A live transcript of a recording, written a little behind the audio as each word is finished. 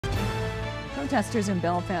Protesters in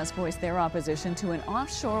Belfast voiced their opposition to an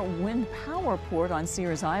offshore wind power port on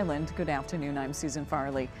Sears Island. Good afternoon, I'm Susan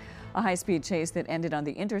Farley. A high-speed chase that ended on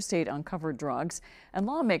the interstate uncovered drugs, and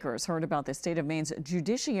lawmakers heard about the state of Maine's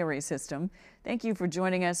judiciary system. Thank you for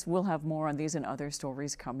joining us. We'll have more on these and other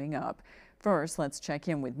stories coming up. First, let's check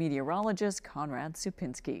in with meteorologist Conrad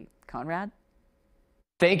Supinski. Conrad?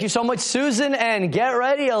 Thank you so much, Susan, and get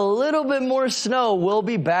ready. A little bit more snow will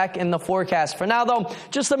be back in the forecast. For now, though,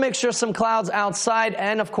 just a mixture of some clouds outside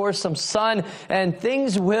and, of course, some sun, and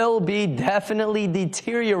things will be definitely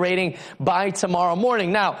deteriorating by tomorrow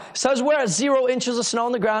morning. Now, it says we're at 0 inches of snow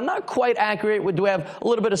on the ground. Not quite accurate. We do have a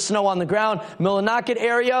little bit of snow on the ground. Millinocket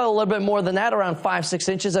area, a little bit more than that, around 5-6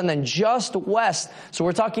 inches, and then just west. So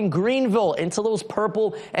we're talking Greenville into those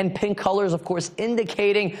purple and pink colors, of course,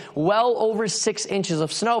 indicating well over 6 inches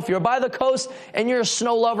of snow. If you're by the coast and you're a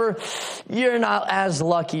snow lover, you're not as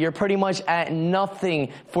lucky. You're pretty much at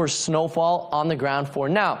nothing for snowfall on the ground for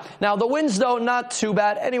now. Now, the winds, though, not too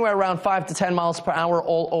bad, anywhere around 5 to 10 miles per hour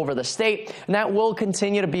all over the state, and that will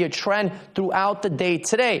continue to be a trend throughout the day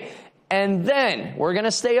today. And then we're going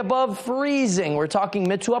to stay above freezing. We're talking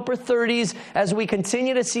mid to upper 30s as we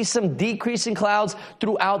continue to see some decreasing clouds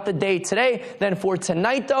throughout the day today. Then for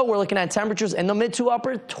tonight, though, we're looking at temperatures in the mid to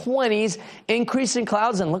upper 20s, increasing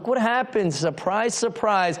clouds. And look what happens. Surprise,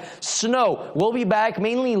 surprise. Snow will be back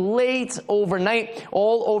mainly late overnight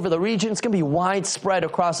all over the region. It's going to be widespread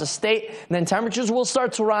across the state. And then temperatures will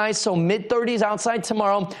start to rise. So mid 30s outside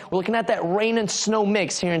tomorrow. We're looking at that rain and snow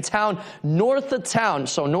mix here in town, north of town.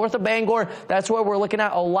 So north of Bangor. That's where we're looking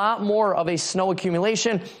at a lot more of a snow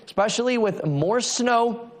accumulation, especially with more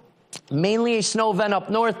snow, mainly a snow event up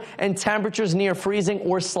north, and temperatures near freezing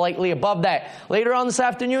or slightly above that. Later on this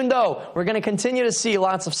afternoon, though, we're going to continue to see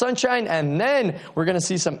lots of sunshine, and then we're going to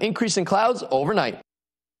see some increasing clouds overnight.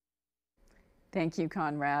 Thank you,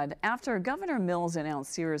 Conrad. After Governor Mills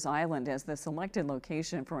announced Sears Island as the selected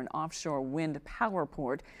location for an offshore wind power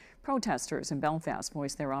port, protesters in Belfast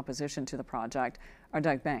voiced their opposition to the project. Our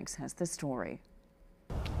Doug Banks has the story.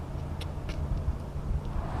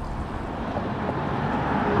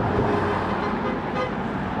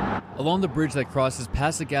 Along the bridge that crosses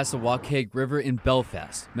past the Gassawakeag River in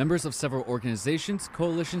Belfast, members of several organizations,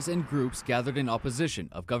 coalitions, and groups gathered in opposition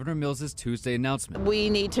of Governor Mills' Tuesday announcement. We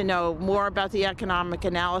need to know more about the economic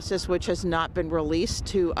analysis, which has not been released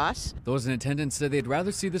to us. Those in attendance said they'd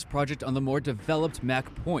rather see this project on the more developed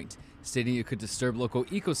Mac Point, stating it could disturb local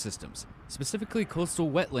ecosystems, specifically coastal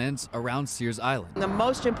wetlands around Sears Island. The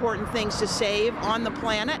most important things to save on the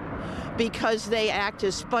planet, because they act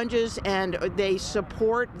as sponges and they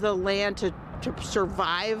support the land to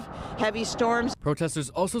survive heavy storms. Protesters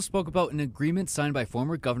also spoke about an agreement signed by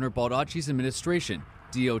former Governor Baldacci's administration,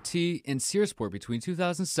 DOT, and Searsport between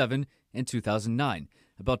 2007 and 2009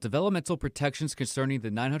 about developmental protections concerning the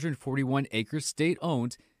 941-acre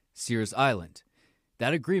state-owned Sears Island.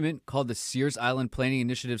 That agreement, called the Sears Island Planning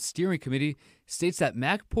Initiative Steering Committee, states that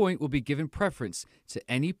Mac Point will be given preference to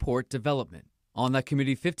any port development. On that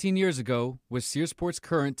committee 15 years ago was Searsport's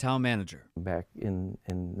current town manager. Back in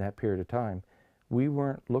that period of time, we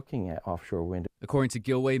weren't looking at offshore wind. According to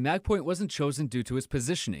Gilway, Mac Point wasn't chosen due to its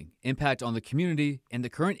positioning, impact on the community, and the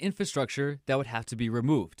current infrastructure that would have to be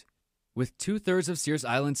removed. With 2/3 of Sears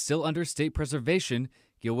Island still under state preservation,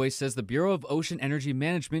 Gilway says the Bureau of Ocean Energy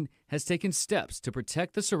Management has taken steps to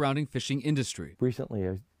protect the surrounding fishing industry. Recently,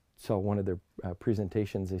 I saw one of their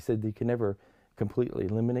presentations. They said they can never completely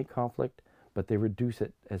eliminate conflict, but they reduce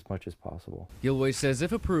it as much as possible. Gilway says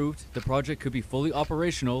if approved, the project could be fully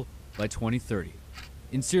operational by 2030.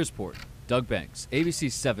 In Searsport, Doug Banks, ABC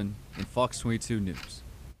 7 and Fox 22 News.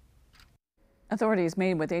 Authorities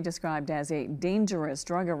made what they described as a dangerous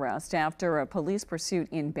drug arrest after a police pursuit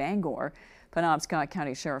in Bangor. Penobscot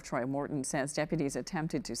County Sheriff Troy Morton says deputies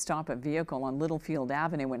attempted to stop a vehicle on Littlefield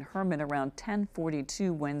Avenue in Herman around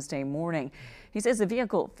 10:42 Wednesday morning. He says the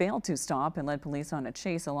vehicle failed to stop and led police on a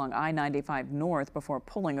chase along I-95 North before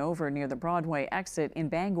pulling over near the Broadway exit in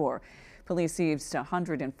Bangor. Police seized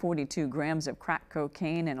 142 grams of crack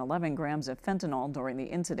cocaine and 11 grams of fentanyl during the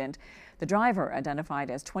incident. The driver,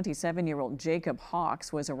 identified as 27-year-old Jacob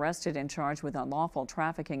Hawks, was arrested and charged with unlawful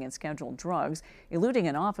trafficking and scheduled drugs, eluding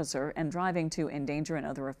an officer, and driving to endanger and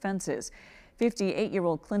other offenses.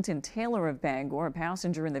 58-year-old Clinton Taylor of Bangor, a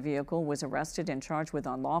passenger in the vehicle, was arrested and charged with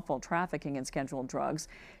unlawful trafficking and scheduled drugs.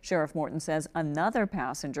 Sheriff Morton says another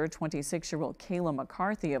passenger, 26-year-old Kayla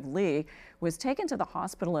McCarthy of Lee, was taken to the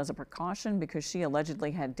hospital as a precaution because she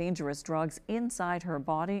allegedly had dangerous drugs inside her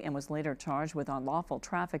body and was later charged with unlawful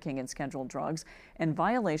trafficking and scheduled drugs and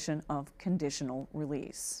violation of conditional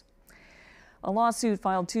release. A lawsuit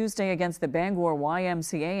filed Tuesday against the Bangor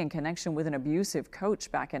YMCA in connection with an abusive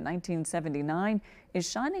coach back in 1979 is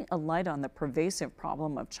shining a light on the pervasive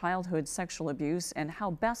problem of childhood sexual abuse and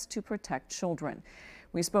how best to protect children.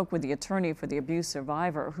 We spoke with the attorney for the abuse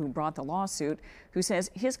survivor who brought the lawsuit, who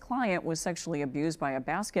says his client was sexually abused by a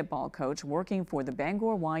basketball coach working for the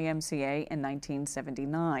Bangor YMCA in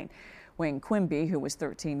 1979. Wayne Quimby, who was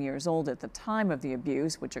 13 years old at the time of the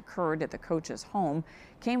abuse, which occurred at the coach's home,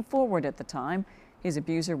 came forward at the time. His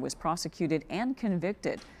abuser was prosecuted and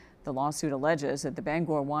convicted. The lawsuit alleges that the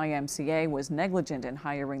Bangor YMCA was negligent in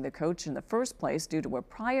hiring the coach in the first place due to a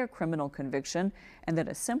prior criminal conviction, and that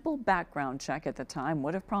a simple background check at the time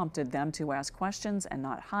would have prompted them to ask questions and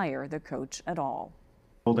not hire the coach at all.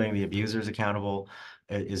 Holding the abusers accountable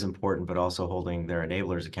is important, but also holding their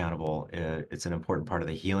enablers accountable. It's an important part of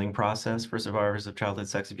the healing process for survivors of childhood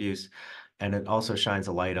sex abuse. And it also shines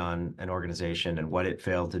a light on an organization and what it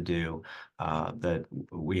failed to do that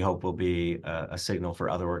we hope will be a signal for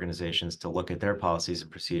other organizations to look at their policies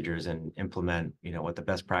and procedures and implement, what the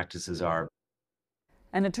best practices are.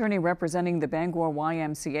 An attorney representing the Bangor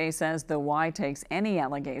YMCA says the Y takes any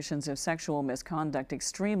allegations of sexual misconduct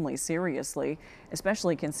extremely seriously,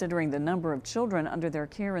 especially considering the number of children under their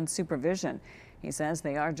care and supervision. He says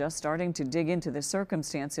they are just starting to dig into the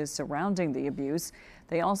circumstances surrounding the abuse.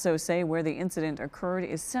 They also say where the incident occurred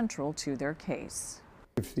is central to their case.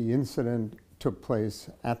 If the incident took place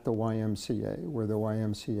at the YMCA, where the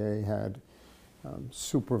YMCA had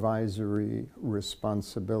supervisory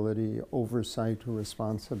responsibility, oversight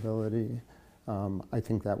responsibility, I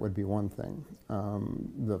think that would be one thing.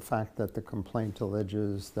 The fact that the complaint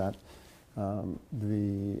alleges that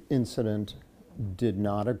the incident did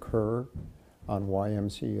not occur on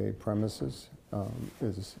YMCA premises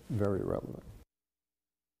is very relevant.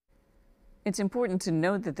 It's important to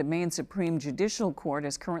note that the Maine Supreme Judicial Court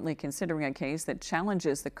is currently considering a case that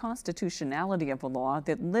challenges the constitutionality of a law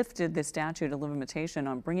that lifted the statute of limitation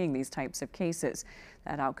on bringing these types of cases.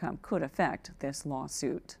 That outcome could affect this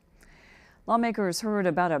lawsuit. Lawmakers heard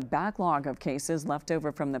about a backlog of cases left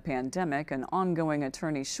over from the pandemic, an ongoing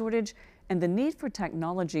attorney shortage, and the need for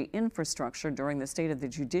technology infrastructure during the State of the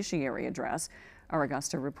Judiciary address. Our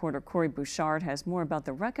Augusta reporter Corey Bouchard has more about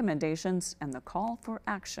the recommendations and the call for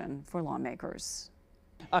action for lawmakers.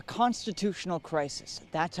 A constitutional crisis.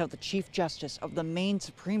 That's how the Chief Justice of the Maine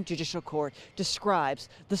Supreme Judicial Court describes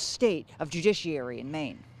the state of judiciary in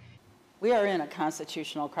Maine. We are in a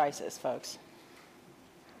constitutional crisis, folks.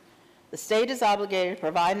 The state is obligated to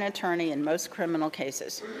provide an attorney in most criminal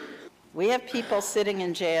cases. We have people sitting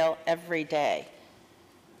in jail every day.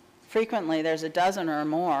 Frequently, there's a dozen or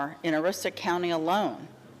more in Aroostook County alone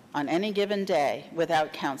on any given day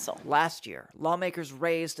without counsel. Last year, lawmakers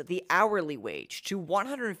raised the hourly wage to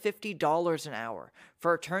 $150 an hour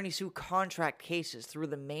for attorneys who contract cases through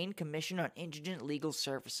the Maine Commission on Indigent Legal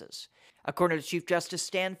Services. According to Chief Justice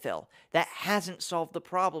Stanfill, that hasn't solved the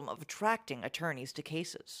problem of attracting attorneys to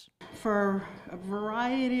cases. For a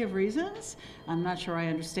variety of reasons, I'm not sure I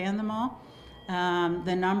understand them all,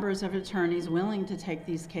 the numbers of attorneys willing to take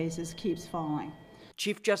these cases keeps falling.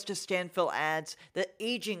 Chief Justice Stanfill adds that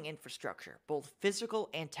aging infrastructure, both physical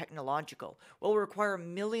and technological, will require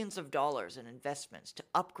millions of dollars in investments to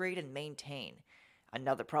upgrade and maintain.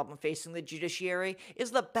 Another problem facing the judiciary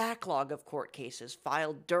is the backlog of court cases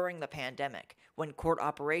filed during the pandemic, when court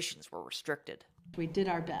operations were restricted. We did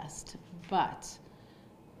our best, but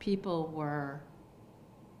people were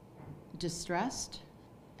distressed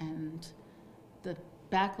and the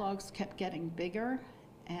backlogs kept getting bigger,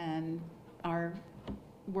 and our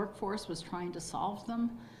workforce was trying to solve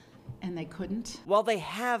them, and they couldn't. While they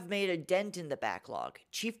have made a dent in the backlog,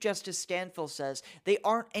 Chief Justice Stanfill says they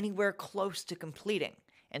aren't anywhere close to completing,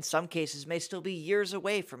 and some cases may still be years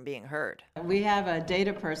away from being heard. We have a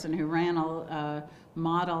data person who ran a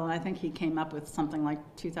model, and I think he came up with something like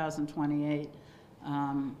 2028,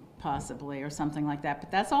 possibly, or something like that. But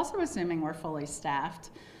that's also assuming we're fully staffed.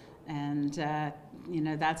 And,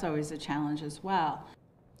 that's always a challenge as well.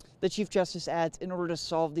 The Chief Justice adds, in order to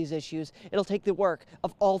solve these issues, it'll take the work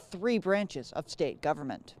of all three branches of state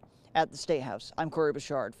government. At the State House, I'm Corey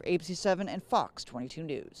Bouchard for ABC 7 and Fox 22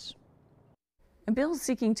 News. A bill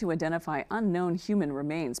seeking to identify unknown human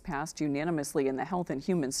remains passed unanimously in the Health and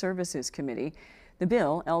Human Services Committee. The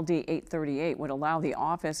bill, LD 838, would allow the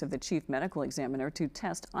Office of the Chief Medical Examiner to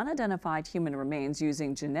test unidentified human remains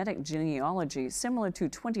using genetic genealogy similar to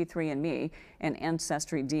 23andMe and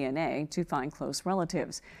Ancestry DNA to find close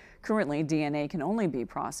relatives. Currently, DNA can only be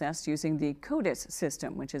processed using the CODIS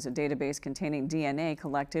system, which is a database containing DNA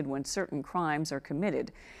collected when certain crimes are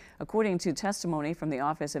committed. According to testimony from the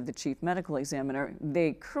Office of the Chief Medical Examiner,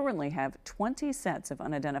 they currently have 20 sets of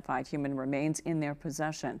unidentified human remains in their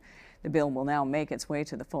possession. The bill will now make its way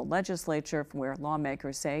to the full legislature, where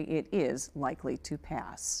lawmakers say it is likely to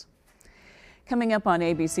pass. Coming up on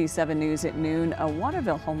ABC 7 News at noon, a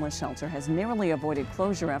Waterville homeless shelter has narrowly avoided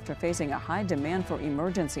closure after facing a high demand for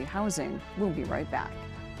emergency housing. We'll be right back.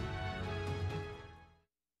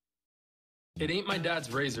 It ain't my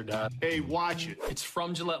dad's razor, Dad. Hey, watch it. It's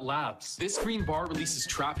from Gillette Labs. This green bar releases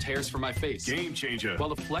trapped hairs from my face. Game changer. While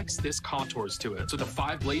the Flex, this contours to it. So the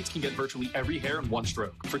 5 blades can get virtually every hair in one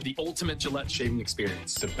stroke. For the ultimate Gillette shaving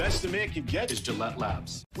experience. The best a man can get is Gillette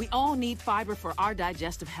Labs. We all need fiber for our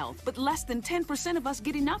digestive health, but less than 10% of us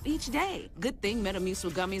get enough each day. Good thing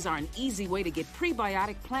Metamucil gummies are an easy way to get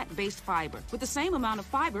prebiotic plant-based fiber with the same amount of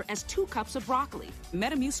fiber as 2 cups of broccoli.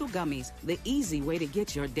 Metamucil gummies, the easy way to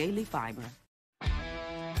get your daily fiber.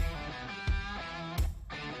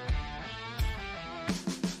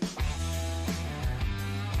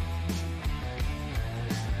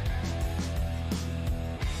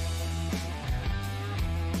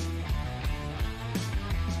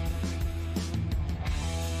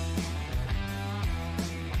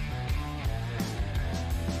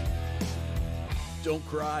 Don't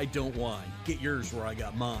cry, don't whine. Get yours where I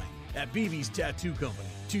got mine. At BB's Tattoo Company,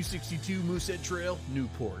 262 Moosehead Trail,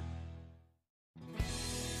 Newport.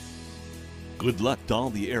 Good luck to all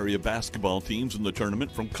the area basketball teams in the tournament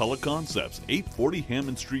from Color Concepts, 840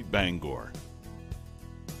 Hammond Street, Bangor.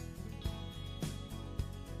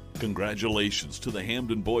 Congratulations to the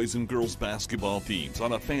Hamden boys and girls basketball teams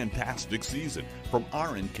on a fantastic season from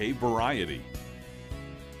R&K Variety.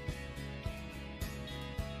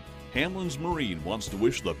 Hamlin's Marine wants to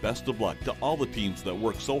wish the best of luck to all the teams that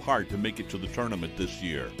worked so hard to make it to the tournament this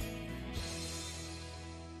year.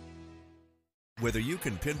 Whether you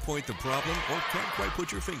can pinpoint the problem or can't quite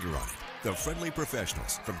put your finger on it, the friendly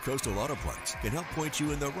professionals from Coastal Auto Parts can help point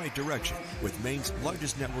you in the right direction. With Maine's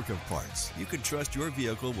largest network of parts, you can trust your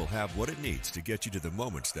vehicle will have what it needs to get you to the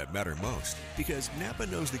moments that matter most. Because Napa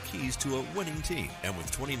knows the keys to a winning team. And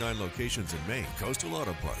with 29 locations in Maine, Coastal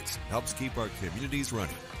Auto Parts helps keep our communities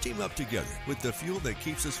running. Team up together with the fuel that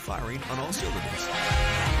keeps us firing on all cylinders.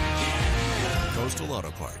 Coastal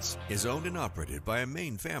Auto Parts is owned and operated by a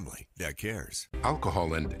Maine family that cares.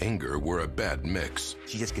 Alcohol and anger were a bad mix.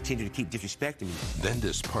 She just continued to keep disrespecting me. Then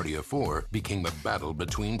this party of 4 became a battle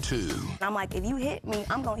between 2. I'm like, if you hit me,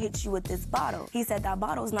 I'm gonna hit you with this bottle. He said that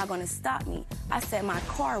bottle's not gonna stop me. I said my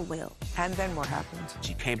car will. And then what happened?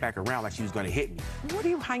 She came back around like she was gonna hit me. What are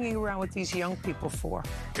you hanging around with these young people for?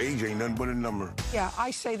 Age ain't nothing but a number. Yeah,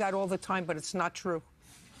 I say that all the time, but it's not true.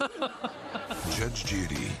 Judge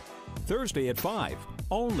Judy. Thursday at 5,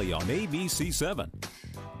 only on ABC 7.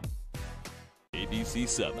 ABC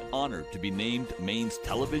 7, honored to be named Maine's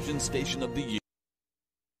television station of the year.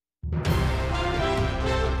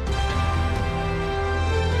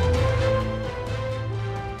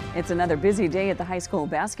 It's another busy day at the high school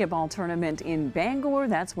basketball tournament in Bangor.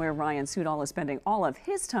 That's where Ryan Sudol is spending all of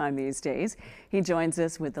his time these days. He joins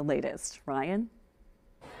us with the latest. Ryan?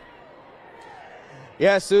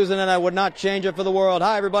 Yes, Susan, and I would not change it for the world.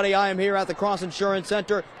 Hi, everybody. I am here at the Cross Insurance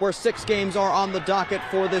Center, where 6 games are on the docket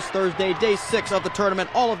for this Thursday, day 6 of the tournament.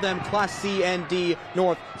 All of them Class C and D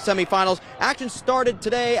North semifinals. Action started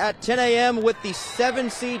today at 10 a.m. with the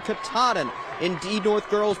 7-seed Katahdin in D North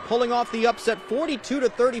girls pulling off the upset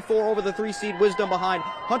 42-34 over the 3-seed Wisdom behind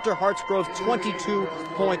Hunter Hartsgrove's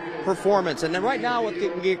 22-point performance. And then right now,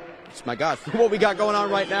 my gosh, what we got going on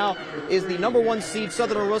right now is the number 1 seed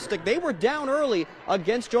Southern Rustic. They were down early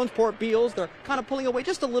against Jonesport Beals. They're kind of pulling away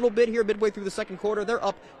just a little bit here midway through the second quarter. They're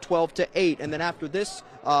up 12-8. And then after this,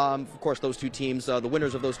 of course, those two teams, the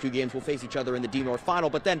winners of those 2 games will face each other in the D North final.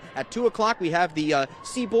 But then at 2 o'clock, we have the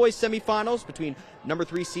C Boys semifinals between number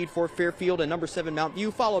 3 seed Fort Fairfield and number 7 Mount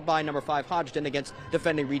View, followed by number 5 Hodgdon against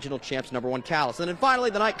defending regional champs number 1 Calais. And then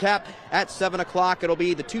finally, the nightcap at 7 o'clock, it'll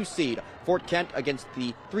be the 2 seed Fort Kent against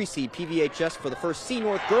the 3 seed PVHS for the first C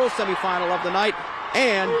North girls semifinal of the night.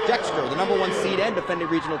 And Dexter, the number 1 seed and defending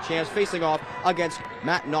regional champs, facing off against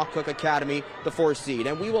Matt Knockcook Academy, the 4 seed.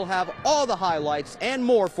 And we will have all the highlights and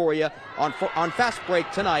more for you on Fast Break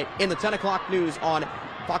tonight in the 10 o'clock news on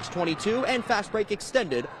Fox 22 and Fast Break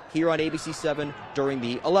Extended here on ABC 7 during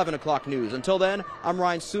the 11 o'clock news. Until then, I'm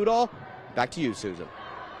Ryan Sudol. Back to you, Susan.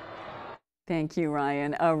 Thank you,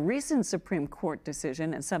 Ryan. A recent Supreme Court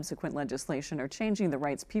decision and subsequent legislation are changing the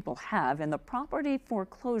rights people have in the property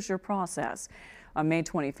foreclosure process. On May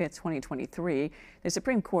 25, 2023, the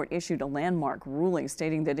Supreme Court issued a landmark ruling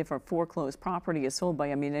stating that if a foreclosed property is sold by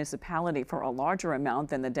a municipality for a larger amount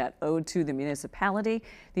than the debt owed to the municipality,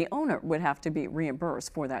 the owner would have to be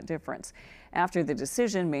reimbursed for that difference. After the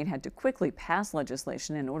decision, Maine had to quickly pass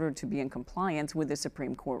legislation in order to be in compliance with the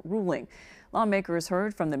Supreme Court ruling. Lawmakers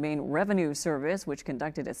heard from the Maine Revenue Service, which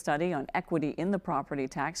conducted a study on equity in the property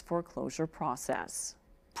tax foreclosure process.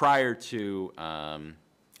 Prior to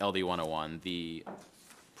LD 101, the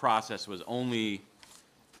process was only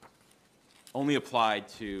applied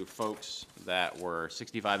to folks that were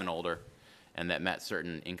 65 and older and that met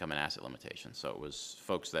certain income and asset limitations. So it was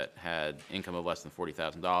folks that had income of less than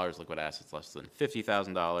 $40,000, liquid assets less than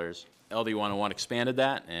 $50,000. LD 101 expanded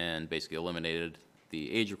that and basically eliminated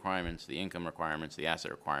the age requirements, the income requirements, the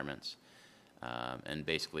asset requirements, and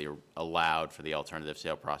basically allowed for the alternative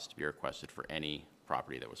sale process to be requested for any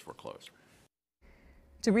property that was foreclosed.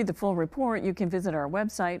 To read the full report, you can visit our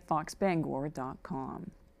website,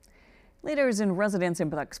 foxbangor.com. Leaders and residents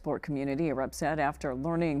in Bucksport community are upset after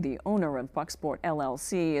learning the owner of Bucksport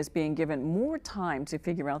LLC is being given more time to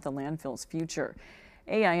figure out the landfill's future.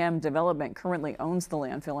 AIM Development currently owns the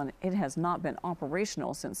landfill, and it has not been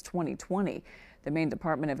operational since 2020. The Maine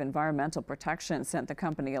Department of Environmental Protection sent the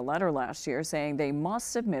company a letter last year saying they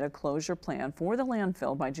must submit a closure plan for the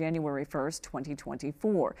landfill by January 1st,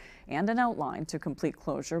 2024, and an outline to complete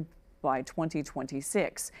closure by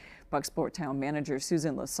 2026. Bucksport Town Manager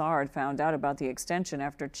Susan Lassard found out about the extension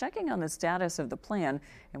after checking on the status of the plan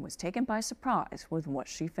and was taken by surprise with what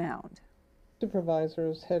she found.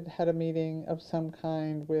 Supervisors had had a meeting of some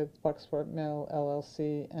kind with Bucksport Mill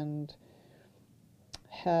LLC and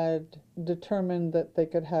had determined that they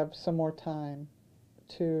could have some more time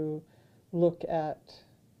to look at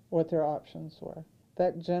what their options were.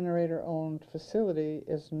 That generator-owned facility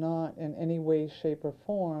is not in any way, shape, or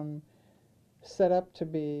form set up to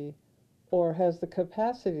be, or has the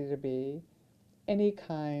capacity to be, any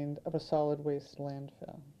kind of a solid waste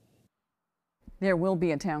landfill. There will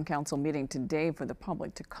be a town council meeting today for the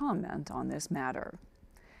public to comment on this matter.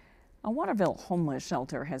 A Waterville homeless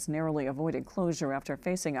shelter has narrowly avoided closure after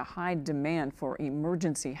facing a high demand for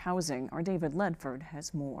emergency housing. Our David Ledford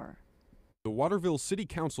has more. The Waterville City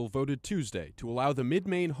Council voted Tuesday to allow the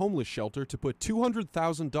Mid-Maine Homeless Shelter to put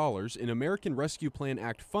 $200,000 in American Rescue Plan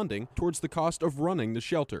Act funding towards the cost of running the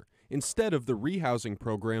shelter, instead of the rehousing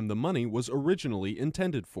program the money was originally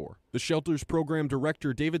intended for. The shelter's program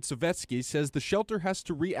director, David Savetsky, says the shelter has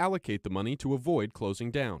to reallocate the money to avoid closing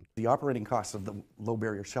down. The operating costs of the low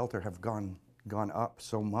barrier shelter have gone up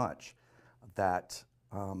so much that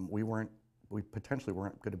we potentially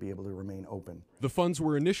weren't going to be able to remain open. The funds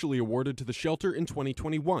were initially awarded to the shelter in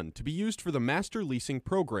 2021 to be used for the master leasing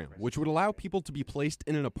program, which would allow people to be placed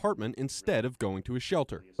in an apartment instead of going to a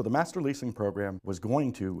shelter. So the master leasing program was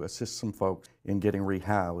going to assist some folks in getting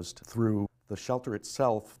rehoused through the shelter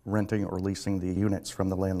itself renting or leasing the units from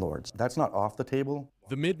the landlords. That's not off the table.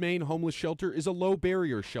 The Mid-Maine Homeless Shelter is a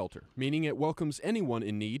low-barrier shelter, meaning it welcomes anyone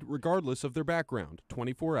in need regardless of their background,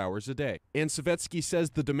 24 hours a day. And Savetsky says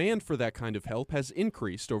the demand for that kind of help has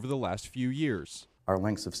increased over the last few years. Our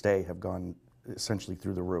lengths of stay have gone essentially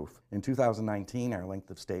through the roof. In 2019, our length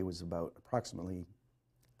of stay was about approximately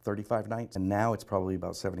 35 nights, and now it's probably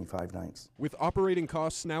about 75 nights. With operating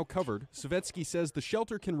costs now covered, Savetsky says the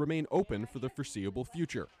shelter can remain open for the foreseeable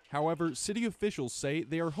future. However, city officials say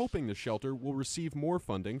they are hoping the shelter will receive more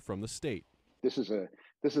funding from the state. This is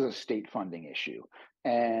a state funding issue,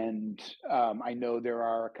 and I know there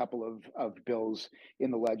are a couple of bills in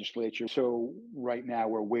the legislature, so right now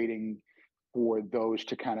we're waiting for those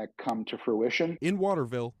to kind of come to fruition. In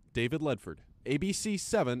Waterville, David Ledford, ABC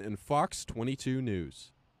 7 and Fox 22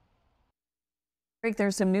 News.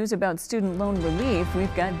 There's some news about student loan relief.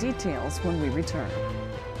 We've got details when we return.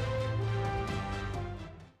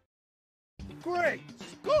 Great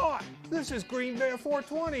Scott! This is Green Bear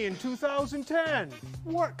 420 in 2010.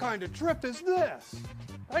 What kind of trip is this?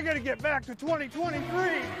 I gotta get back to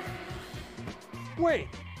 2023. Wait,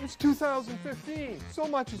 it's 2015. So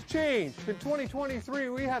much has changed. In 2023,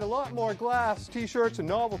 we had a lot more glass, t-shirts, and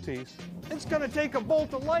novelties. It's gonna take a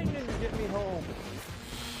bolt of lightning to get me home.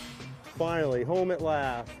 Finally, home at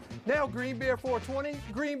last. Now Green Bear 420,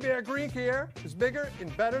 Green Bear Green Care is bigger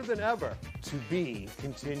and better than ever. To be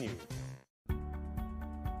continued.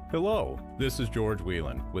 Hello, this is George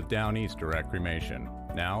Whelan with Down East Direct Cremation.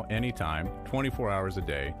 Now, anytime, 24 hours a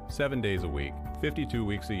day, 7 days a week, 52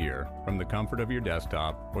 weeks a year, from the comfort of your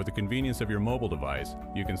desktop or the convenience of your mobile device,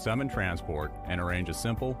 you can summon transport and arrange a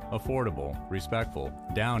simple, affordable, respectful,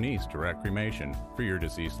 Down East Direct Cremation for your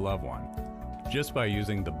deceased loved one. just by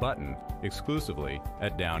using the button exclusively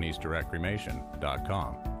at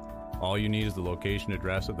downeastdirectcremation.com. All you need is the location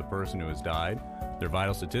address of the person who has died, their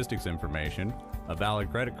vital statistics information, a valid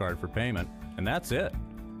credit card for payment, and that's it.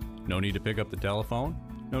 No need to pick up the telephone,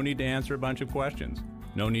 no need to answer a bunch of questions,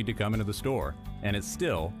 no need to come into the store, and it's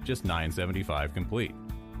still just $9.75 complete.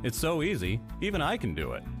 It's so easy, even I can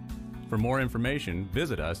do it. For more information,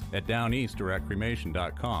 visit us at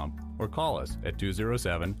downeastdirectcremation.com or call us at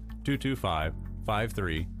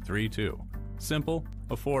 207-225-5332. Simple,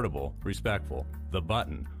 affordable, respectful. The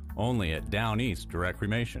button, only at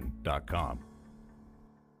downeastdirectcremation.com.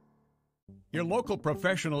 Your local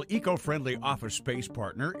professional eco-friendly office space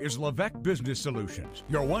partner is WVII Business Solutions,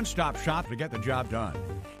 your one-stop shop to get the job done.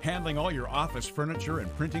 Handling all your office furniture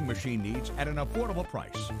and printing machine needs at an affordable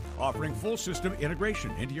price. Offering full system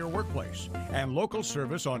integration into your workplace and local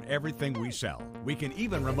service on everything we sell. We can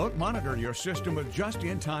even remote monitor your system with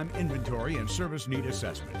just-in-time inventory and service need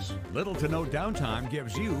assessments. Little to no downtime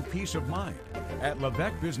gives you peace of mind. At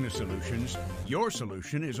WVII Business Solutions, your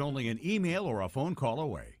solution is only an email or a phone call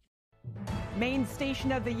away. Maine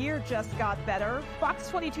Station of the Year just got better. Fox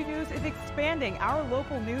 22 News is expanding our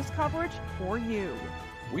local news coverage for you.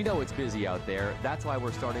 We know it's busy out there. That's why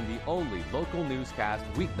we're starting the only local newscast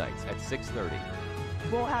weeknights at 6:30.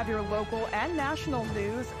 We'll have your local and national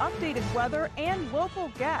news, updated weather, and local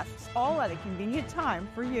guests, all at a convenient time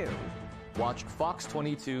for you. Watch Fox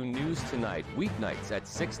 22 News Tonight, weeknights at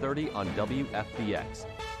 6:30 on WFBX.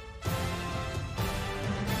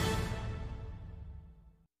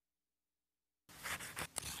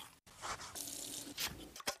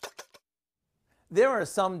 There are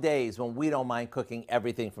some days when we don't mind cooking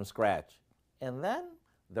everything from scratch. And then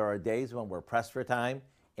there are days when we're pressed for time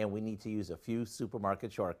and we need to use a few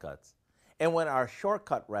supermarket shortcuts. And when our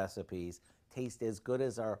shortcut recipes taste as good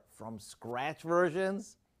as our from scratch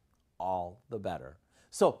versions, all the better.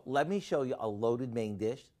 So let me show you a loaded main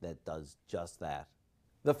dish that does just that.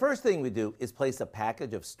 The first thing we do is place a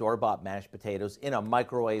package of store-bought mashed potatoes in a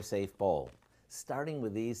microwave-safe bowl. Starting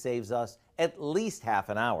with these saves us at least half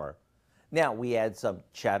an hour. Now we add some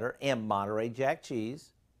cheddar and Monterey Jack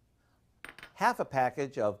cheese, half a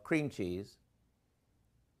package of cream cheese,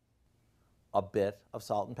 a bit of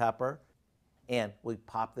salt and pepper, and we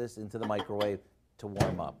pop this into the microwave to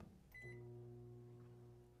warm up.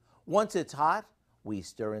 Once it's hot, we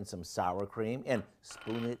stir in some sour cream and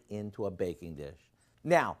spoon it into a baking dish.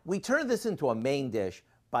 Now, we turn this into a main dish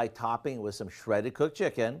by topping it with some shredded cooked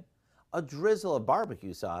chicken, a drizzle of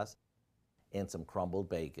barbecue sauce, and some crumbled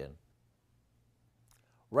bacon.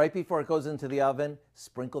 Right before it goes into the oven,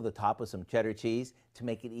 sprinkle the top with some cheddar cheese to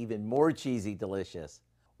make it even more cheesy delicious.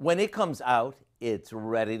 When it comes out, it's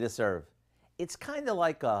ready to serve. It's kind of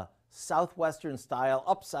like a Southwestern style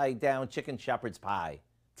upside down chicken shepherd's pie.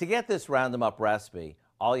 To get this round 'em up recipe,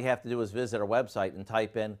 all you have to do is visit our website and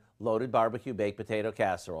type in loaded barbecue baked potato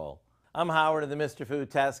casserole. I'm Howard of the Mr. Food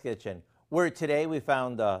Test Kitchen, where today we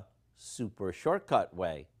found a super shortcut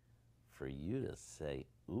way for you to say,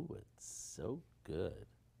 ooh, it's so good.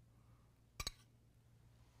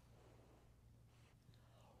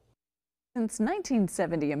 Since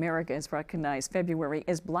 1970, America has recognized February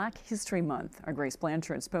as Black History Month. Our Grace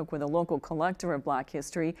Blanchard spoke with a local collector of Black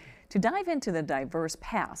history to dive into the diverse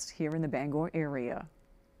past here in the Bangor area.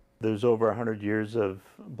 There's over 100 years of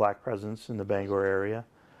Black presence in the Bangor area.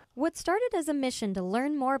 What started as a mission to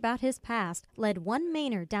learn more about his past led one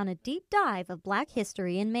Mainer down a deep dive of Black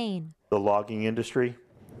history in Maine. The logging industry,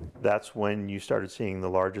 that's when you started seeing the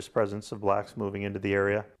largest presence of Blacks moving into the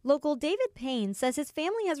area. Local David Payne says his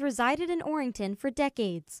family has resided in Orrington for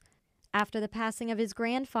decades. After the passing of his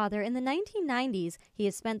grandfather in the 1990s, he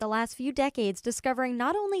has spent the last few decades discovering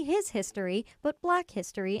not only his history, but Black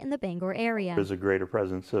history in the Bangor area. There's a greater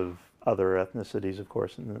presence of other ethnicities, of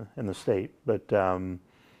course, in the state, but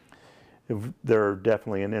they're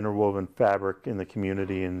definitely an interwoven fabric in the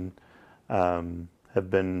community and have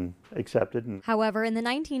been accepted. However, in the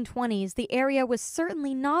 1920s, the area was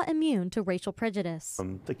certainly not immune to racial prejudice.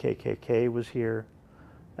 The KKK was here.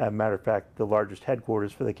 As a matter of fact, the largest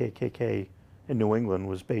headquarters for the KKK in New England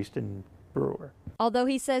was based in Brewer. Although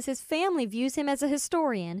he says his family views him as a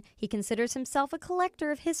historian, he considers himself a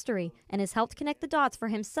collector of history and has helped connect the dots for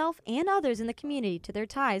himself and others in the community to their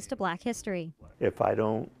ties to Black history. If I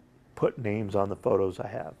don't put names on the photos I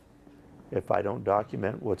have, if I don't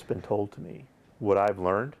document what's been told to me, what I've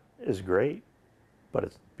learned is great, but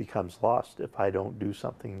it becomes lost if I don't do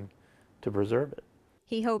something to preserve it.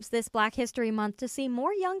 He hopes this Black History Month to see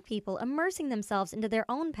more young people immersing themselves into their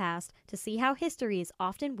own past to see how history is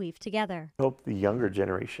often weaved together. I hope the younger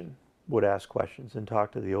generation would ask questions and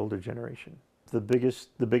talk to the older generation. The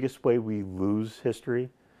biggest way we lose history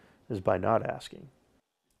is by not asking.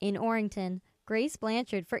 In Orrington, Grace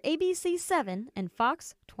Blanchard for ABC 7 and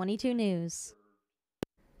Fox 22 News.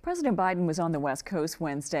 President Biden was on the West Coast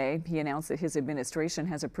Wednesday. He announced that his administration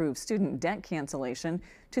has approved student debt cancellation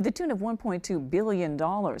to the tune of $1.2 billion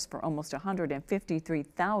for almost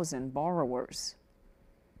 153,000 borrowers.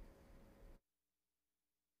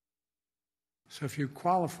 So if you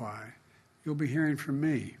qualify, you'll be hearing from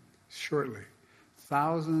me shortly.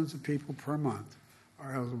 Thousands of people per month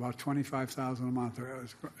are eligible, about 25,000 a month, or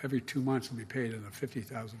every 2 months will be paid on a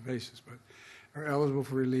 50,000 basis, but are eligible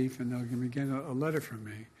for relief, and they'll begin a letter from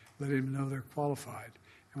me letting them know they're qualified.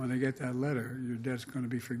 And when they get that letter, your debt's going to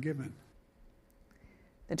be forgiven.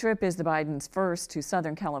 The trip is the Bidens' first to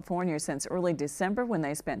Southern California since early December, when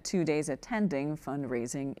they spent 2 days attending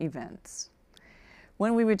fundraising events.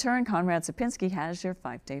 When we return, Conrad Sapinski has your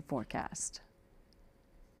 5-day forecast.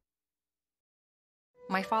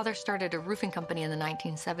 My father started a roofing company in the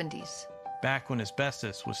 1970s. Back when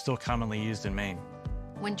asbestos was still commonly used in Maine.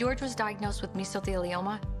 When George was diagnosed with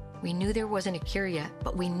mesothelioma, we knew there wasn't a cure yet,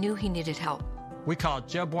 but we knew he needed help. We called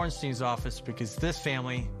Joe Bornstein's office because this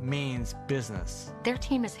family means business. Their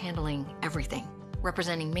team is handling everything,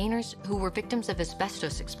 representing Mainers who were victims of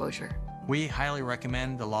asbestos exposure. We highly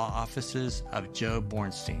recommend the law offices of Joe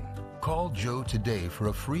Bornstein. Call Joe today for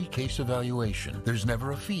a free case evaluation. There's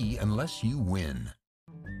never a fee unless you win.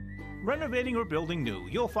 Renovating or building new,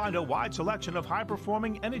 you'll find a wide selection of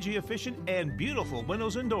high-performing, energy-efficient, and beautiful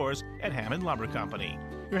windows and doors at Hammond Lumber Company.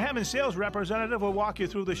 Your Hammond sales representative will walk you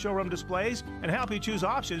through the showroom displays and help you choose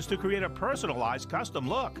options to create a personalized custom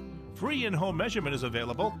look. Free in-home measurement is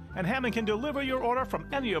available, and Hammond can deliver your order from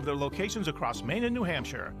any of their locations across Maine and New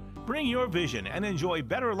Hampshire. Bring your vision and enjoy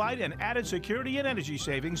better light and added security and energy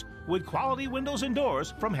savings with quality windows and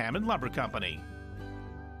doors from Hammond Lumber Company.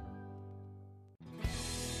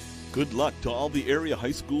 Good luck to all the area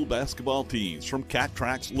high school basketball teams from Cat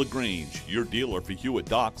Tracks LaGrange, your dealer for Hewitt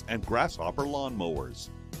Docks and Grasshopper lawnmowers.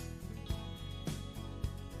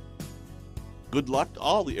 Good luck to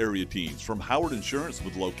all the area teams from Howard Insurance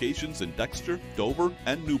with locations in Dexter, Dover,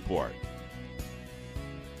 and Newport.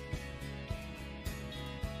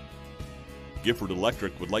 Gifford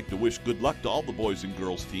Electric would like to wish good luck to all the boys and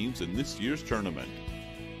girls teams in this year's tournament.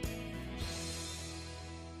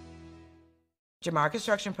 Jamar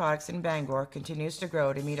Construction Products in Bangor continues to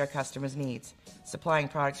grow to meet our customers' needs, supplying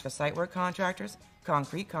products for site work contractors,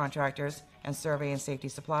 concrete contractors, and survey and safety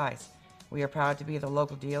supplies. We are proud to be the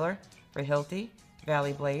local dealer for Hilti,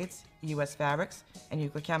 Valley Blades, U.S. Fabrics, and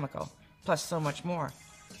Euclid Chemical, plus so much more.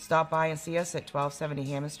 Stop by and see us at 1270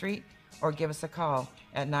 Hammond Street, or give us a call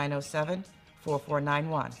at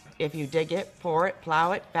 907-4491. If you dig it, pour it,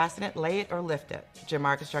 plow it, fasten it, lay it, or lift it,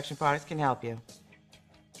 Jamar Construction Products can help you.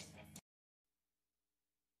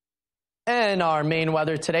 And our main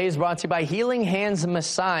weather today is brought to you by Healing Hands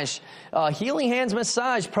Massage. Healing Hands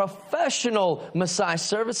Massage, professional massage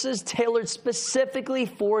services tailored specifically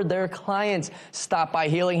for their clients. Stop by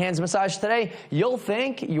Healing Hands Massage today. You'll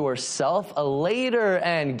thank yourself later.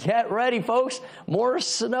 And get ready, folks. More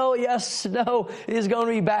snow. Yes, snow is going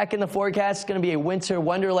to be back in the forecast. It's going to be a winter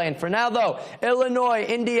wonderland. For now, though, Illinois,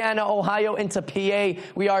 Indiana, Ohio, into PA,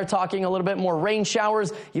 we are talking a little bit more rain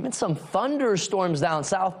showers, even some thunderstorms down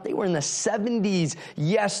south. They were in the 70s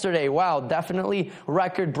yesterday. Wow, definitely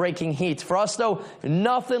record-breaking heat. For us, though,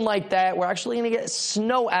 nothing like that. We're actually going to get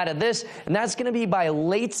snow out of this, and that's going to be by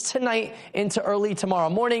late tonight into early tomorrow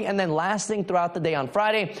morning, and then lasting throughout the day on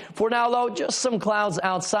Friday. For now, though, just some clouds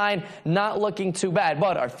outside, not looking too bad.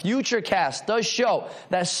 But our future cast does show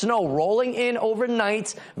that snow rolling in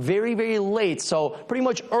overnight very, very late. So pretty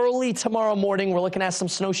much early tomorrow morning, we're looking at some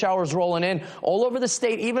snow showers rolling in all over the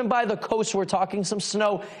state, even by the coast. We're talking some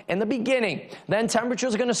snow in the beginning. Then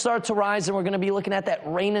temperatures are going to start to rise, and we're going to be looking at that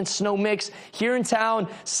rain and snow mix here in town,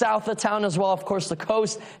 south of town as well. Of course, the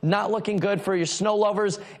coast not looking good for your snow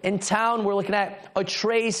lovers. In town, we're looking at a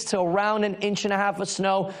trace to around 1.5 inches of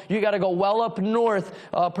snow. You got to go well up north,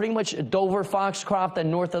 pretty much Dover, Foxcroft, and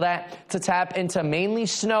north of that to tap into mainly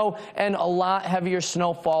snow and a lot heavier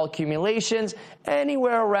snowfall accumulations,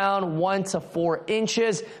 anywhere around 1 to 4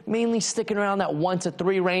 inches, mainly sticking around that 1 to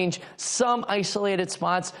 3 range. Some isolated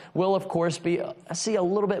spots will, of course, see a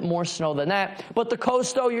little bit more snow than that. But the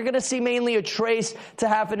coast, though, you're going to see mainly a trace to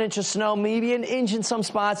 1/2 inch of snow, maybe 1 inch in some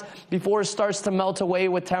spots before it starts to melt away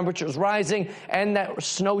with temperatures rising and that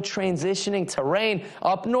snow transitioning to rain.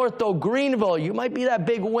 Up north, though, Greenville, you might be that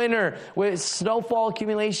big winner with snowfall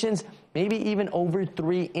accumulations maybe even over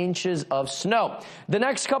 3 inches of snow. The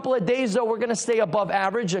next couple of days, though, we're going to stay above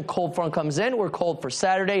average. A cold front comes in. We're cold for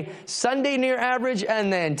Saturday, Sunday near average,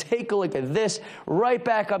 and then take a look at this, right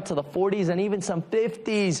back up to the 40s and even some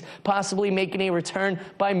 50s, possibly making a return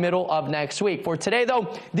by middle of next week. For today,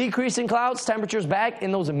 though, decreasing clouds, temperatures back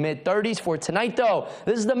in those mid-30s. For tonight, though,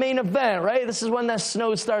 this is the main event, right? This is when that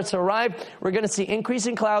snow starts to arrive. We're going to see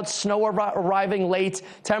increasing clouds, snow arriving late,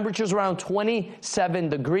 temperatures around 27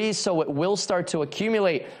 degrees, so it will start to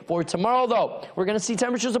accumulate. For tomorrow, though, we're going to see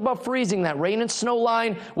temperatures above freezing. That rain and snow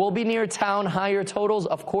line will be near town. Higher totals,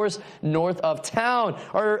 of course, north of town.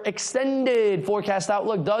 Our extended forecast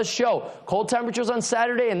outlook does show cold temperatures on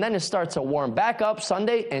Saturday, and then it starts to warm back up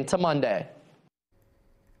Sunday into Monday.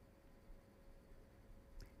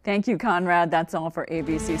 Thank you, Conrad. That's all for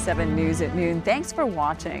ABC 7 News at noon. Thanks for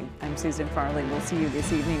watching. I'm Susan Farley. We'll see you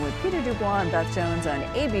this evening with Peter Dubois and Beth Jones on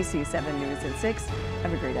ABC 7 News at 6.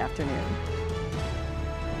 Have a great afternoon.